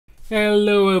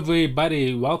Hello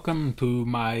everybody, welcome to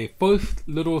my first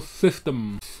little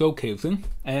system showcasing,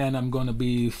 and I'm going to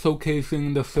be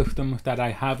showcasing the systems that I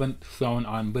haven't shown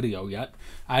on video yet.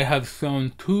 I have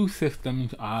shown two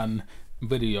systems on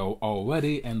video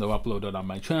already and they're uploaded on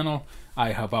my channel.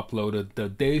 I have uploaded the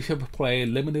Days of Play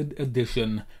limited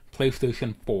edition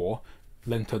PlayStation 4,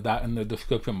 link to that in the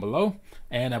description below,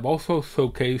 and I've also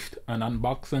showcased an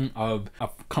unboxing of a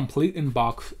complete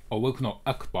in-box original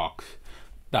Xbox.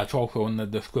 That's also in the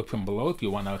description below if you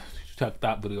want to check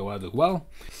that video out as well.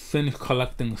 Since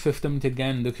collecting systems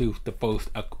again, this is the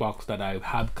first Xbox that I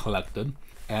have collected,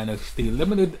 and it's the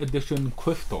limited edition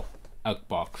Crystal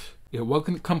Xbox. It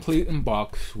wasn't complete in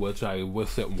box, which I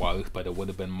wish it was, but it would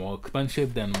have been more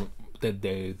expensive than the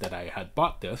day that I had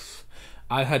bought this.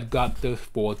 I had got this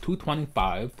for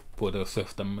 $225 for the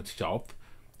system itself.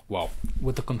 Well,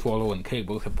 with the controller and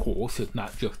cables, of course. It's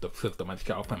not just the system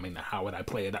itself. I mean, how would I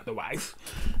play it otherwise?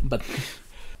 But,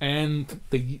 and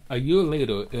a year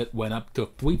later, it went up to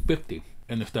 $350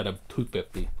 instead of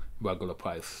 $250 regular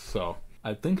price. So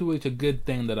I think it was a good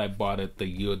thing that I bought it the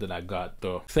year that I got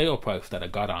the sale price that I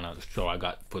got on it. So I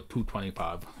got for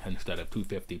 $225 instead of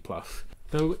 $250 plus.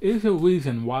 There is a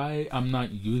reason why I'm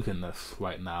not using this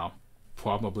right now.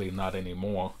 Probably not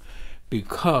anymore.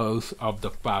 Because of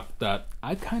the fact that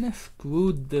I kind of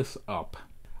screwed this up.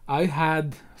 I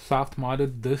had soft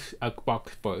modded this Xbox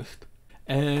first,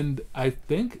 and I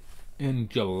think in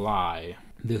July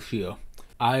this year,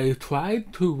 I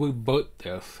tried to revert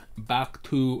this back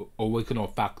to original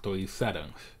factory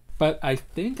settings. But I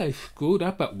think I screwed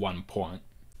up at one point,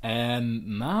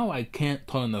 and now I can't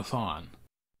turn this on.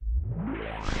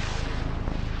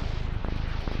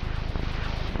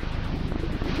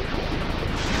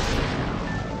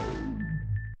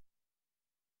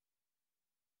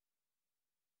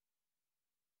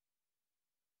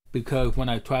 Because when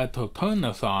I tried to turn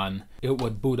this on, it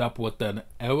would boot up with an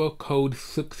error code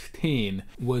 16,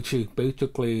 which is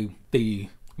basically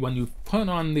when you turn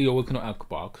on the original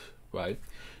Xbox, right,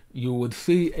 you would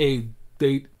see a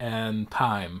date and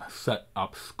time set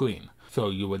up screen. So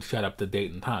you would set up the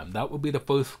date and time. That would be the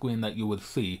first screen that you would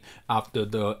see after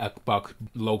the Xbox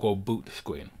logo boot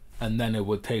screen. And then it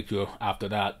would take you after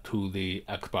that to the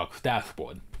Xbox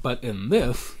dashboard. But in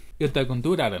this, it doesn't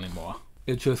do that anymore.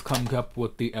 It just comes up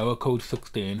with the error code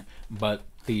 16, but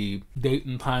the date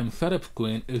and time setup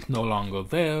screen is no longer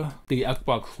there. The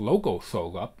Xbox logo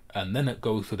shows up, and then it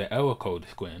goes to the error code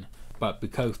screen. But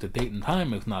because the date and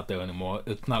time is not there anymore,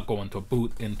 it's not going to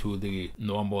boot into the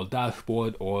normal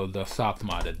dashboard or the soft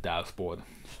modded dashboard.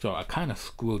 So I kind of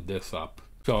screwed this up.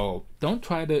 So don't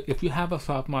try to, if you have a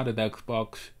soft modded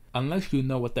Xbox, unless you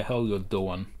know what the hell you're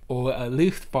doing, or at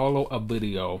least follow a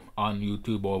video on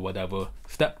YouTube or whatever,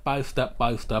 step by step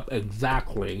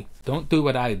exactly. Don't do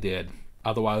what I did,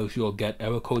 otherwise you'll get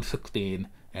error code 16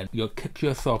 and you'll kick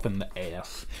yourself in the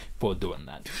ass for doing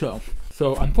that. So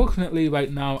unfortunately right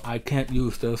now I can't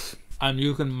use this. I'm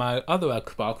using my other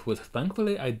Xbox, which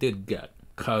thankfully I did get.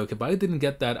 Because if I didn't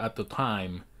get that at the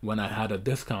time when I had a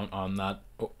discount on that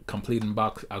complete in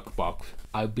box Xbox,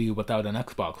 I'd be without an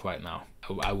Xbox right now.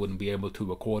 I wouldn't be able to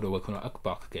record original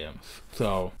Xbox games.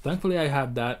 So thankfully I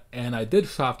had that, and I did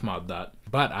soft mod that,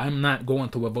 but I'm not going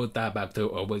to revert that back to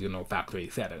original factory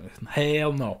settings.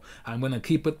 Hell no. I'm going to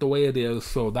keep it the way it is,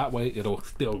 so that way it'll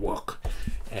still work.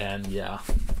 And yeah,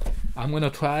 I'm going to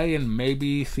try and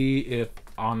maybe see if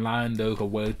online there's a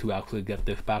way to actually get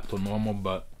this back to normal,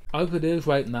 but as it is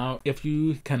right now, if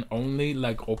you can only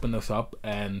like open this up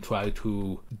and try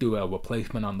to do a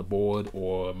replacement on the board,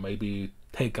 or maybe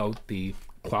take out the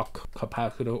clock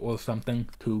capacitor or something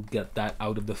to get that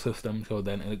out of the system so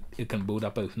then it can boot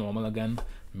up as normal again,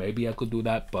 maybe I could do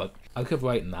that. But as of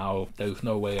right now, there's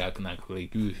no way I can actually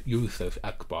use this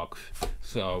Xbox.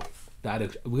 So that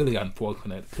is really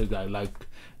unfortunate, because I like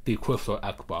the Crystal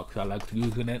Xbox. I liked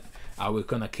using it. I was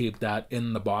gonna keep that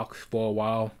in the box for a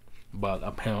while, but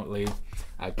apparently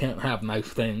I can't have nice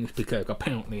things because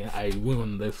apparently I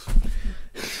ruined this.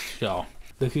 So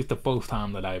this is the first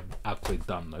time that I've actually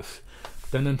done this.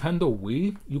 The Nintendo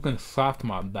Wii, you can soft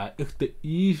mod that. It's the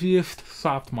easiest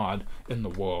soft mod in the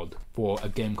world for a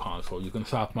game console. You can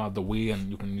soft mod the Wii and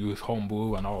you can use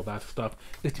homebrew and all that stuff.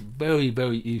 It's very,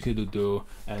 very easy to do,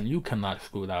 and you cannot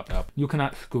screw that up. You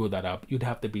cannot screw that up. You'd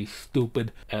have to be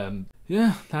stupid, and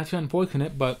yeah, that's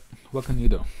unfortunate, but what can you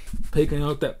do? Taking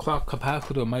out that clock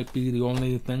capacitor might be the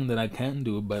only thing that I can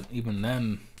do, but even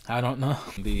then, I don't know.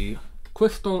 The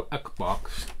Crystal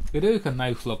Xbox, it is a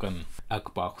nice looking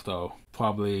Xbox though.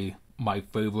 Probably my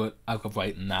favorite as of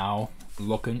right now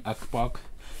looking Xbox,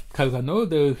 because I know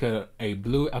there's a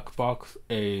blue Xbox,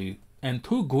 a and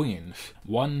 2 greens,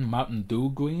 one Mountain Dew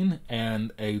green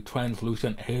and a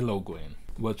translucent halo green,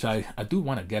 which I do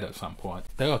want to get at some point.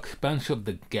 They're expensive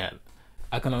to get.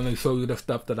 I can only show you the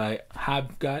stuff that I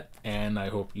have got, and I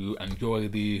hope you enjoy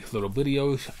these little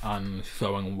videos on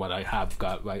showing what I have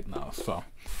got right now. So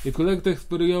if you like this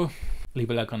video, leave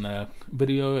a like on the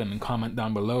video and comment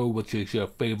down below which is your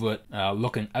favorite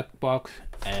looking Xbox.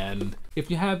 And if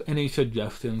you have any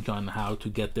suggestions on how to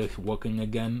get this working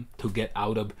again, to get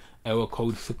out of error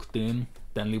code 16,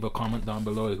 then leave a comment down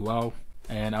below as well.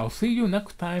 And I'll see you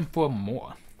next time for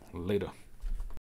more. Later.